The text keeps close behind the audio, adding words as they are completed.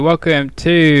Welcome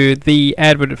to the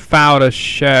Edward Fowler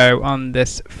Show on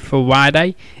this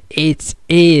Friday. It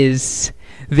is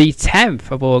the 10th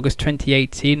of August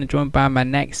 2018. I'm joined by my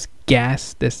next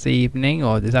guest this evening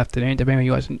or this afternoon,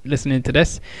 depending on you listening to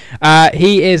this.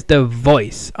 He is the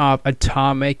voice of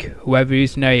Atomic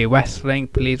Revolutionary Wrestling.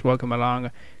 Please welcome along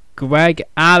Gregg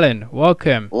Allen.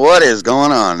 Welcome. What is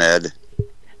going on, Ed?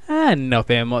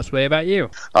 Nothing much. What about you?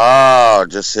 Oh,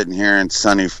 just sitting here in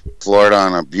sunny Florida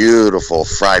on a beautiful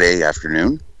Friday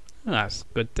afternoon. Oh, that's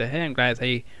good to hear. I'm glad it's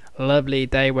a lovely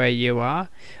day where you are.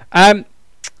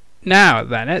 Now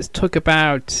then, let's talk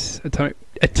about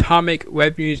Atomic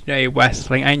Revolutionary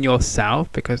Wrestling and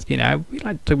yourself, because, you know, we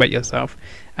like to talk about yourself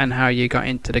and how you got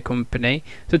into the company.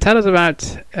 So tell us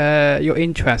about your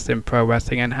interest in pro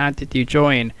wrestling and how did you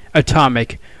join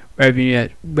Atomic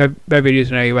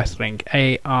Revolutionary Wrestling,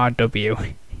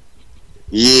 ARW.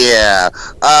 Yeah.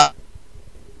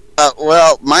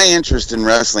 Well, my interest in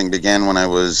wrestling began when I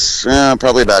was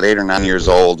probably about 8 or 9 years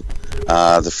old.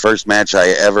 The first match I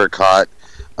ever caught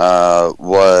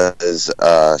was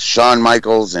Shawn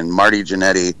Michaels and Marty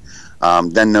Jannetty,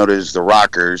 then known as the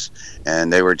Rockers,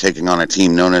 and they were taking on a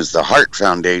team known as the Hart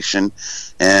Foundation,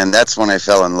 and that's when I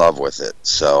fell in love with it.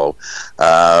 So,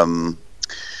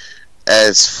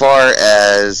 as far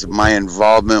as my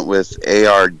involvement with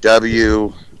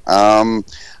ARW,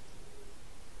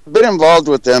 been involved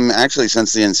with them actually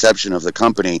since the inception of the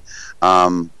company.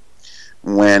 When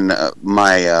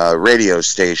my radio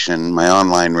station, my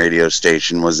online radio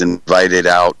station, was invited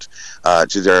out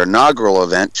to their inaugural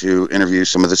event to interview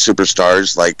some of the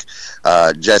superstars like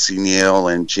Jesse Neal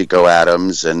and Chico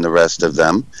Adams and the rest of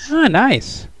them. Oh,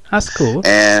 nice. That's cool.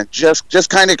 And just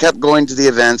kind of kept going to the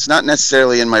events, not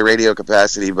necessarily in my radio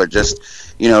capacity, but just,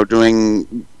 you know,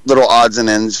 doing little odds and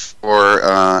ends for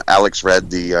Alex Red,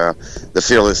 the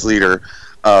fearless leader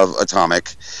of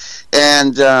Atomic.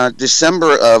 And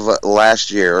December of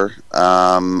last year,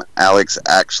 Alex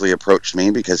actually approached me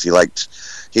because he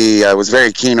was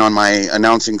very keen on my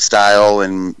announcing style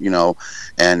and, you know,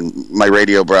 and my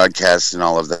radio broadcasts and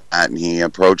all of that. And he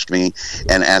approached me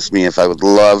and asked me if I would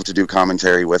love to do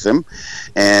commentary with him.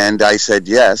 And I said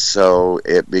yes. So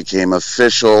it became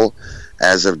official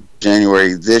as of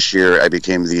January this year. I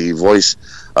became the voice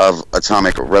of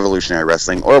Atomic Revolutionary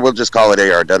Wrestling, or we'll just call it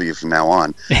ARW from now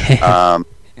on.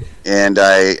 And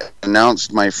I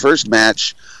announced my first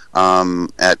match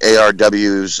at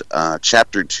ARW's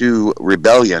Chapter 2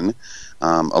 Rebellion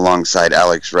alongside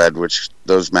Alex Red, which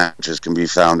those matches can be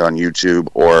found on YouTube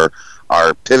or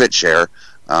our Pivot Share,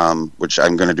 which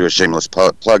I'm going to do a shameless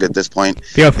plug at this point.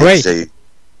 Feel free.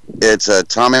 It's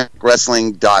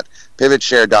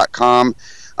atomicwrestling.pivotshare.com.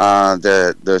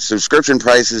 The subscription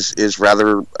price is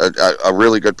rather a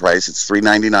really good price. It's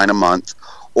 $3.99 a month.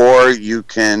 Or you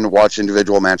can watch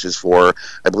individual matches for,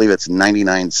 I believe it's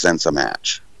 99 cents a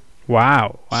match.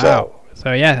 Wow. So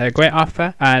yeah, a great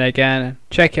offer. And again,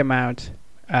 check him out.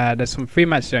 There's some free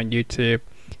matches on YouTube.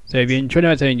 So if you enjoy the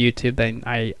matches on YouTube, then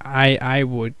I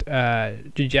would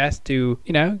suggest to,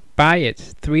 you know, buy it.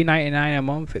 $3.99 a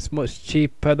month. It's much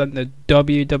cheaper than the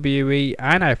WWE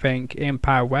and I think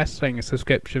Impact Wrestling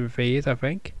subscription fees, I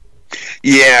think.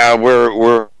 Yeah,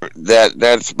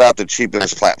 that's about the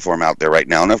cheapest platform out there right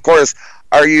now. And of course,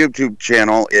 our YouTube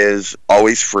channel is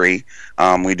always free.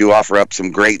 We do offer up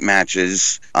some great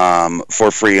matches for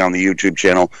free on the YouTube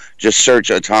channel. Just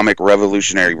search Atomic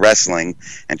Revolutionary Wrestling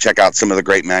and check out some of the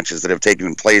great matches that have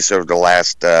taken place over the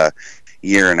last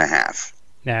year and a half.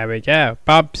 There we go.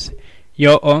 Bob's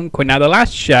your uncle. Now, the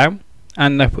last show,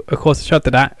 and of course the show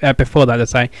to that, before that,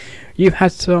 let's say, you've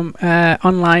had some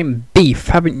online beef,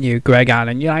 haven't you, Gregg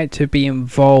Allen? You like to be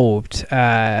involved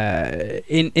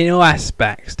in all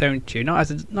aspects, don't you? Not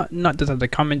just as a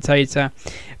commentator,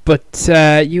 but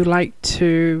you like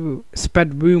to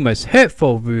spread rumours,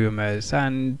 hurtful rumours,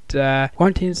 and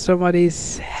wanting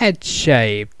somebody's head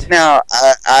shaved. Now,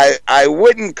 I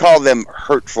wouldn't call them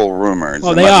hurtful rumours.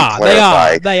 Well, they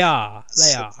are.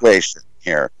 Situation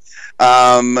here.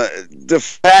 The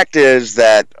fact is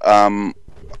that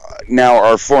now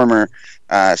our former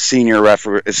senior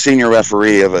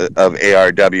referee of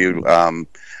ARW,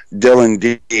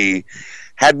 Dylan D,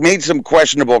 had made some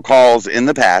questionable calls in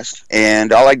the past,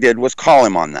 and all I did was call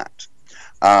him on that.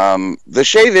 The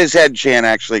shave his head chant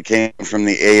actually came from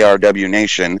the ARW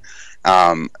Nation,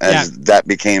 that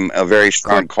became a very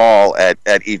strong call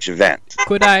at each event.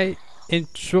 Could I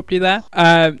interrupt you there?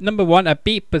 Number one, a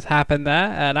beep has happened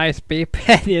there. A nice beep.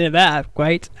 That's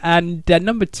great. And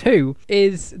number two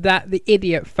is that the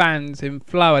idiot fans in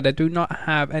Florida do not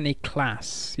have any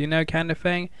class, you know, kind of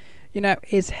thing. You know,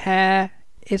 his hair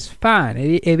is fine.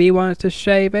 If he wants to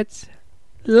shave it,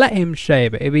 let him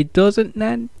shave it. If he doesn't,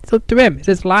 then it's up to him. It's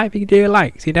his life. He can do what he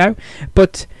likes, you know.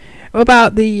 But what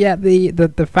about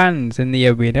the fans in the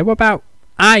arena? What about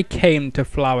I came to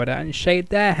Florida and shaved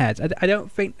their heads? I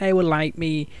don't think they would like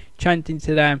me chanting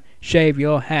to them, shave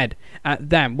your head at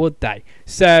them, would they?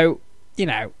 So, you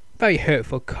know, very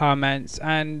hurtful comments.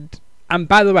 And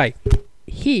by the way,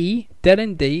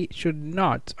 Dylan D, should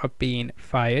not have been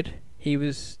fired. He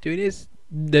was doing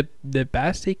the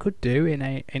best he could do in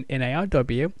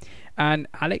ARW, and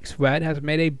Alex Red has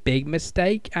made a big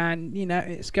mistake, and you know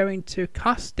it's going to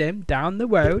cost him down the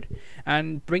road,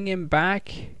 and bring him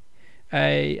back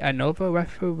another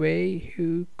referee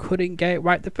who couldn't get it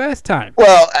right the first time.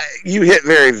 Well, you hit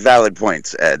very valid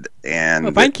points, Ed. And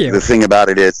well, thank you. The thing about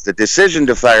it is, the decision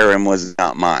to fire him was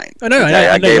not mine. Oh, no, okay?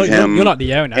 I gave him you're not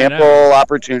the owner. ample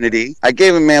opportunity. I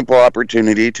gave him ample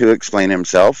opportunity to explain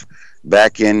himself.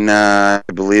 Back in, I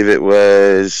believe it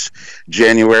was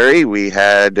January, we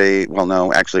had it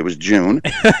was June.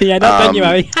 Yeah, not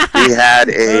January. We had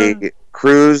a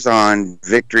cruise on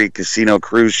Victory Casino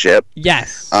cruise ship.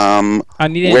 Yes.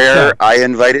 Where I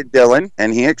invited Dylan,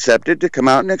 and he accepted to come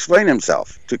out and explain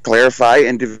himself, to clarify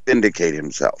and to vindicate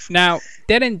himself. Now,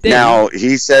 Dylan. Now,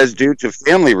 he says due to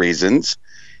family reasons,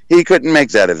 he couldn't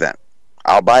make that event.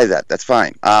 I'll buy that. That's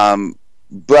fine.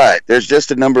 But there's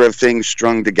just a number of things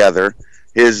strung together.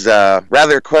 His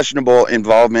rather questionable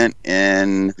involvement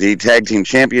in the tag team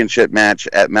championship match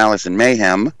at Malice and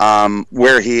Mayhem,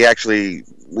 where he actually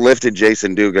lifted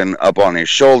Jason Dugan up on his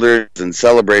shoulders and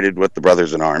celebrated with the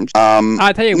brothers in arms.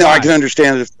 I'll tell you no, why. I can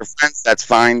understand if they're friends, that's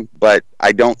fine, but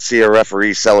I don't see a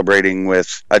referee celebrating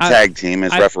with a tag team,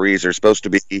 as referees are supposed to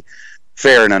be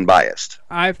fair and unbiased.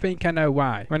 I think I know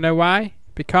why. Want to know why?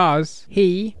 Because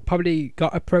he probably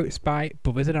got approached by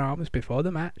brothers in arms before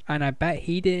the match, and I bet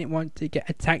he didn't want to get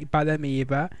attacked by them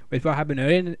either, with what happened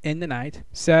early in the night.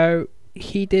 So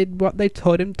he did what they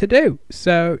told him to do.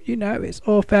 So, you know, it's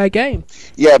all fair game.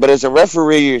 Yeah, but as a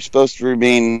referee, you're supposed to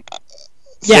remain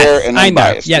fair and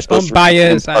unbiased. Yes,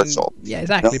 unbiased. Yeah,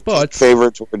 exactly. No, but favor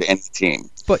toward any team.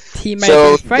 But he may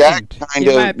be threatened. That kind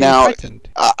of, now,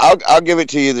 I'll give it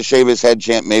to you. The shave his head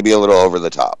chant may be a little over the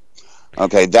top.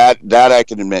 Okay, that I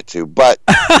can admit to. But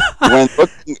when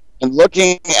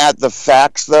looking at the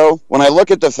facts, though, when I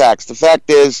look at the facts, the fact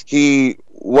is he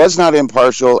was not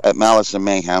impartial at Malice and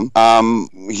Mayhem.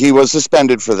 He was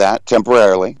suspended for that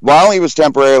temporarily. While he was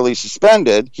temporarily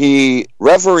suspended, he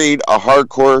refereed a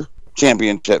hardcore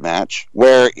championship match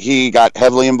where he got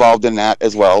heavily involved in that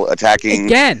as well, attacking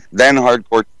then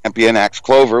hardcore champion Axe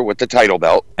Clover with the title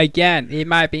belt. Again, he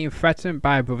might have been threatened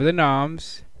by Brothers in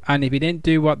Arms, and if he didn't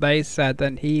do what they said,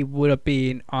 then he would have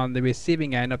been on the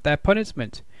receiving end of their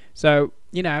punishment. So,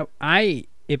 you know,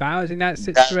 if I was in that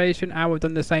situation, I would have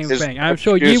done the same thing. I'm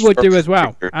sure you would do as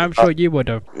well. I'm sure you would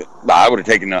have. I would have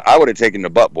taken the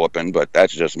butt whooping, but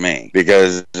that's just me.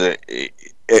 Because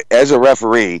as a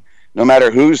referee, no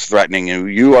matter who's threatening you,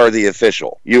 you are the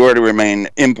official. You are to remain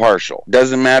impartial.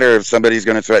 Doesn't matter if somebody's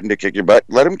going to threaten to kick your butt.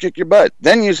 Let them kick your butt.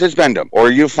 Then you suspend them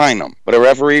or you fine them. But a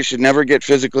referee should never get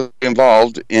physically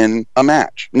involved in a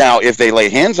match. Now, if they lay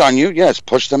hands on you, yes,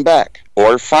 push them back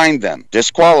or fine them,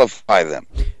 disqualify them.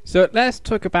 So let's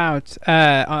talk about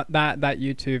that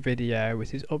YouTube video,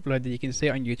 which is uploaded. You can see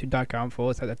it on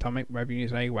youtube.com/Atomic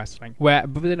Revolutionary Wrestling, where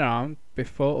Brothers in Arms,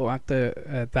 before or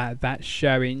after that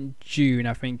show in June,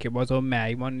 I think it was, or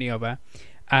May, one or the other,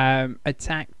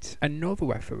 attacked another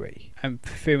referee and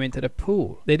threw him into the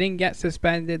pool. They didn't get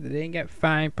suspended. They didn't get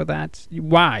fined for that.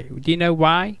 Why? Do you know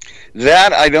why?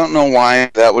 That I don't know why.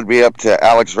 That would be up to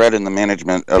Alex Red and the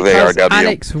management of ARW.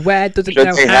 Alex Red doesn't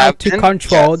know how to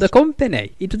control the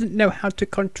company. He doesn't know how to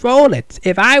control it.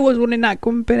 If I was running that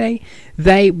company,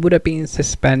 they would have been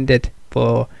suspended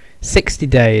for 60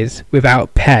 days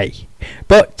without pay.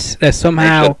 But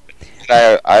somehow...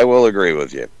 I will agree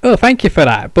with you. Oh, thank you for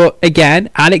that. But again,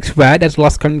 Alex Red has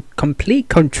lost complete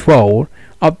control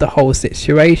of the whole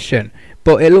situation.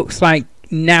 But it looks like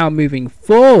now moving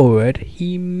forward,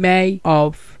 he may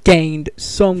have gained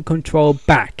some control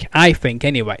back. I think,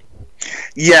 anyway.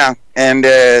 Yeah, and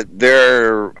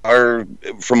there are,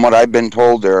 from what I've been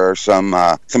told, there are some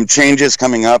changes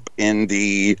coming up in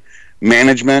the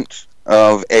management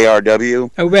of ARW.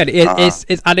 Oh, really?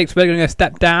 Is Alex Red going to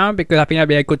step down? Because I think that'd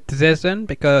be a good decision,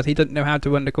 because he doesn't know how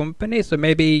to run the company. So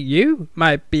maybe you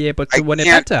might be able to run it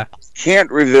better.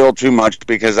 Can't reveal too much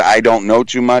because I don't know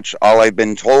too much. All I've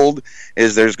been told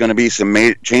is there's going to be some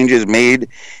changes made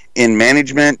in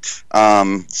management.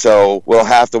 So we'll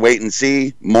have to wait and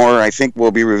see. More, I think,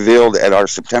 will be revealed at our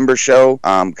September show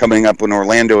coming up in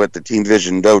Orlando at the Team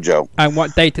Vision Dojo. And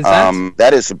what date is that?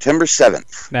 That is September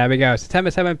 7th. There we go. September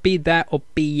 7th. Be there or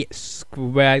be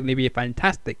square. It'll be a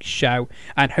fantastic show.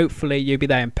 And hopefully you'll be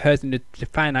there in person to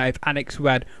find out if Alex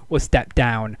Red will step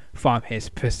down from his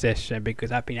position,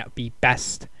 because I think that would be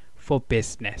best for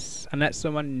business and let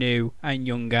someone new and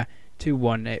younger to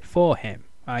run it for him.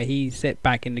 He sit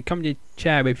back in the comedy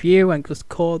chair with you and just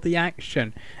call the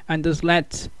action and just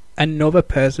let another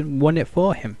person run it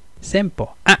for him.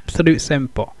 Simple, absolute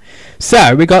simple.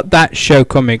 So we got that show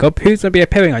coming up. Who's going to be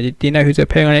appearing on it? Do you know who's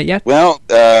appearing on it yet? Well,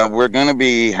 we're going to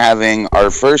be having our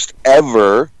first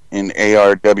ever in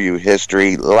ARW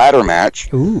history ladder match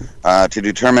to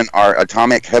determine our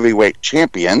Atomic Heavyweight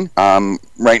Champion.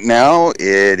 Right now,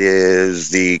 it is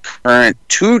the current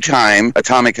 2-time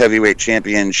Atomic Heavyweight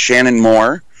Champion, Shannon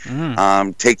Moore,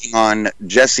 taking on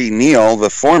Jesse Neal, the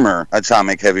former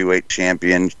Atomic Heavyweight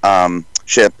Championship.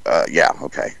 But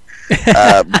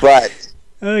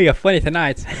oh, you're funny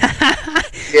tonight.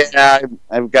 yeah,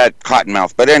 I've got cotton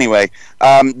mouth. But anyway,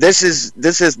 this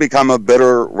has become a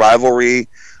bitter rivalry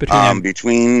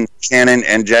between Shannon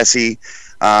and Jesse.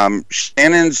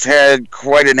 Shannon's had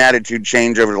quite an attitude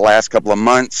change over the last couple of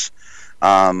months.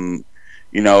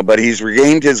 But he's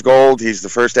regained his gold. He's the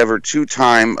first ever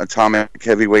 2-time Atomic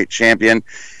Heavyweight Champion,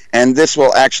 and this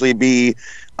will actually be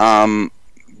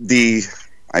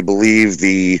I believe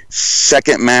the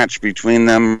second match between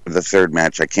them, the third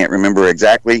match. I can't remember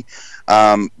exactly.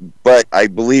 But I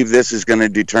believe this is going to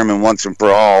determine once and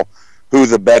for all who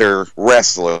the better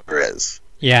wrestler is.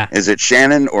 Yeah. Is it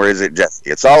Shannon or is it Jesse?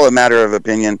 It's all a matter of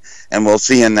opinion, and we'll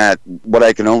see in that what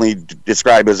I can only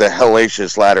describe as a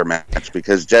hellacious ladder match,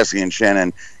 because Jesse and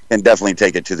Shannon can definitely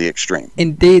take it to the extreme.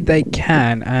 Indeed they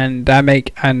can, and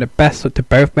the best to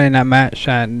both men in that match,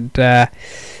 and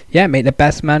make the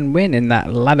best man win in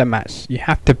that ladder match. You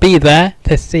have to be there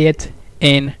to see it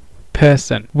in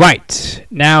person. Right,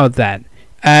 now then,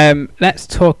 let's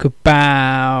talk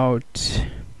about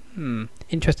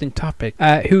interesting topic.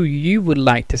 Who you would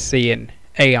like to see in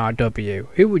ARW?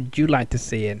 Who would you like to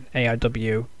see in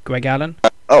ARW? Gregg Allen?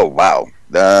 Oh wow,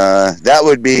 that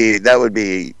would be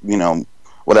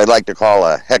what I'd like to call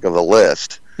a heck of a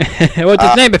list. Well,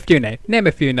 just name a few names. Name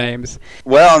a few names.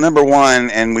 Well, number one,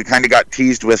 and we kind of got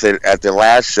teased with it at the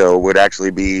last show, would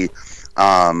actually be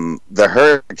the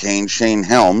Hurricane, Shane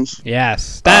Helms. Yes,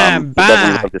 stand back.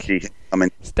 Definitely love to see him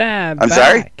coming. I'm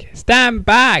sorry? Stand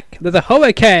back. There's a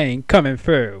hurricane coming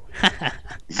through.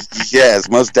 Yes,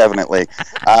 most definitely.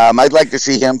 I'd like to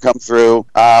see him come through.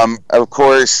 Of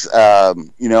course, I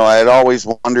had always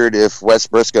wondered if Wes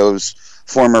Briscoe's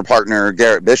former partner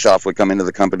Garrett Bischoff would come into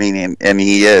the company, and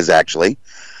he is actually.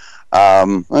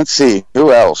 Let's see,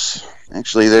 who else?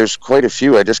 Actually, there's quite a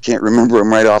few. I just can't remember them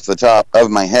right off the top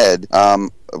of my head.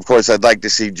 Of course, I'd like to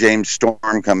see James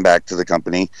Storm come back to the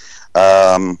company.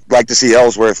 Like to see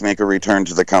Ellsworth make a return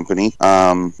to the company.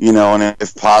 And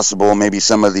if possible, maybe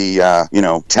some of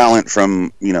the talent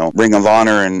from Ring of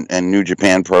Honor and New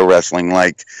Japan Pro Wrestling,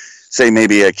 like say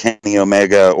maybe a Kenny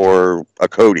Omega or a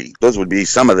Cody. Those would be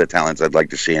some of the talents I'd like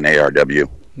to see in ARW.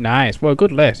 Nice. Well,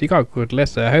 good list. You got a good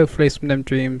list there. Hopefully some of them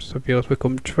dreams of yours will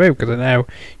come true, because I know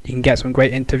you can get some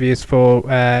great interviews for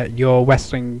your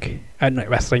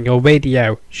your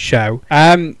radio show.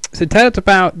 So tell us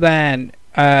about then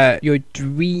your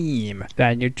dream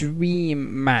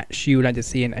match you would like to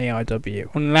see in ARW,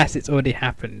 unless it's already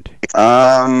happened.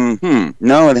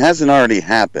 No, it hasn't already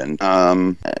happened.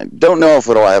 I don't know if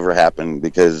it'll ever happen,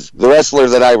 because the wrestler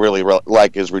that I really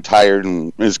like is retired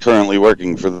and is currently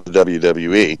working for the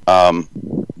WWE.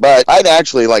 But I'd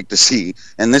actually like to see,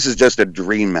 and this is just a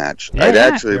dream match, I'd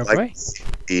actually like to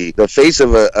see the face of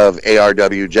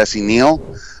ARW, Jesse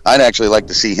Neal. I'd actually like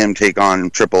to see him take on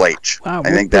Triple H. Wow,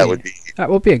 I think that would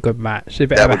be a good match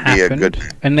if it ever happened.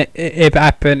 And if it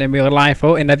happened in real life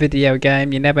or in a video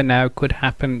game, you never know. Could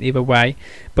happen either way.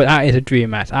 But that is a dream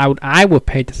match. I would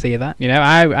pay to see that.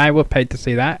 I would pay to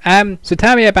see that. So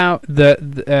tell me about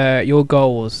your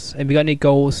goals. Have you got any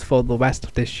goals for the rest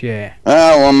of this year?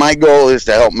 Well, my goal is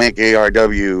to help make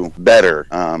ARW better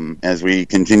as we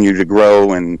continue to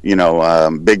grow, and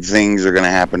big things are going to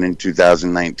happen in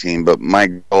 2019. But my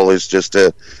goal is just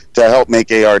to help make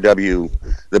ARW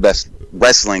the best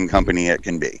wrestling company it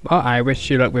can be. Well, I wish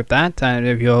you luck with that, and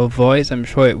with your voice, I'm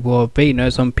sure it will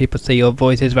be. Some people say your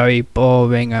voice is very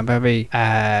boring boring and very,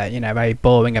 very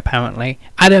boring apparently.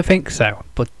 I don't think so,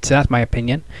 but that's my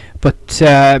opinion. But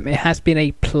it has been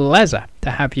a pleasure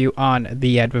to have you on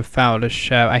the Edward Fowler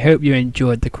Show. I hope you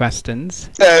enjoyed the questions.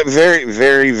 Very,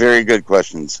 very, very good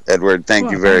questions, Edward.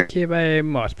 Thank you very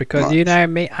much. Because you know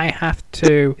me, I have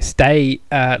to stay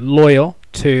loyal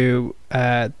to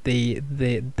the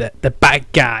bad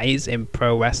guys in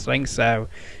pro wrestling. So,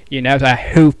 I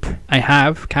hope I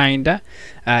have kinda.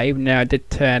 Even though I did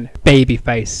turn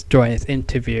babyface during this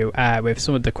interview with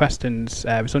some of the questions,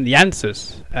 with some of the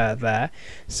answers there.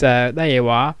 So there you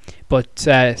are. But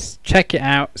check it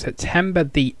out. September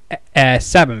the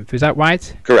 7th. Is that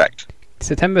right? Correct.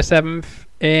 September 7th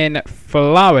in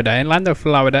Florida, in Orlando,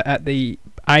 Florida, at the,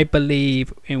 I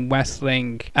believe, in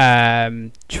wrestling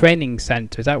training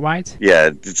center. Is that right? Yeah,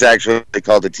 it's actually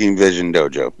called the Team Vision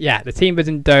Dojo. Yeah, the Team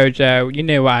Vision Dojo. You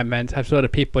knew what I meant. I'm sure the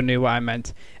people knew what I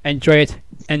meant. Enjoy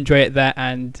it there,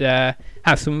 and have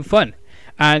some fun.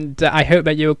 And I hope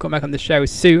that you will come back on the show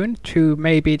soon to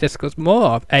maybe discuss more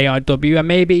of ARW, and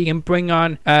maybe you can bring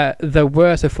on the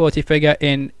worst authority figure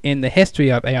in the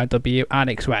history of ARW,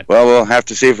 Alex Red. Well, we'll have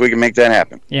to see if we can make that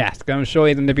happen. Yes, because I'm sure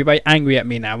he's going to be very angry at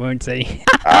me now, won't he?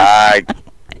 I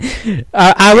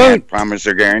won't promise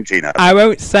or guarantee nothing. I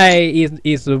won't say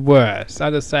he's the worst.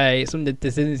 I'll just say some of the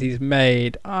decisions he's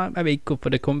made aren't very good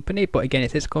for the company. But again,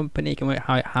 it's his company. He can work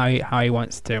how he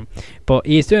wants to. But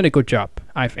he's doing a good job,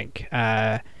 I think.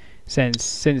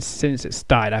 Since it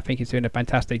started, I think he's doing a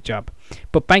fantastic job.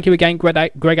 But thank you again,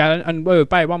 Gregg Allen. And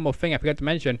one more thing I forgot to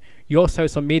mention: your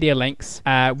social media links.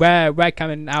 Where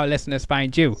can our listeners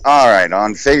find you? All right,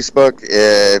 on Facebook,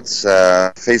 it's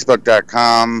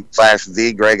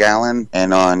facebook.com/the Gregg Allen,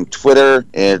 and on Twitter,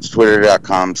 it's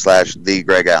twitter.com/the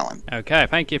Gregg Allen. Okay,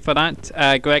 thank you for that,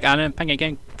 Gregg Allen. Thank you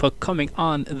again for coming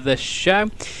on the show.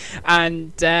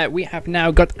 And we have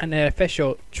now got an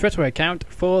official Twitter account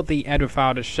for the Edward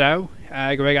Fowler Show.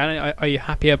 Gregg Allen, are you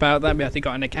happy about that? We actually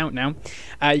got an account now.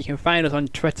 You can find us on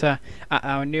Twitter at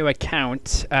our new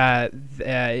account.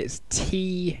 It's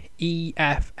TEFS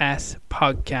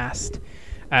Podcast.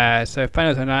 So find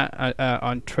us on that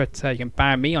on Twitter. You can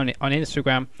find me on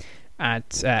Instagram at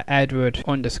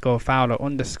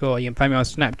Edward_Fowler_. You can find me on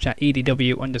Snapchat,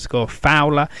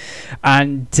 EDW_Fowler.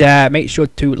 And make sure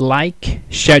to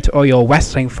share to all your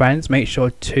wrestling friends. Make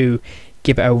sure to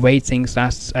give it a rating /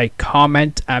 a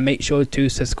comment, and make sure to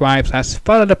subscribe /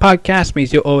 follow the podcast.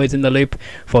 Means you're always in the loop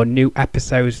for new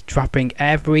episodes dropping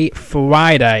every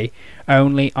Friday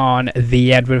only on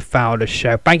the Edward Fowler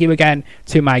Show. Thank you again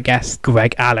to my guest,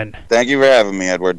 Gregg Allen. Thank you for having me, Edward.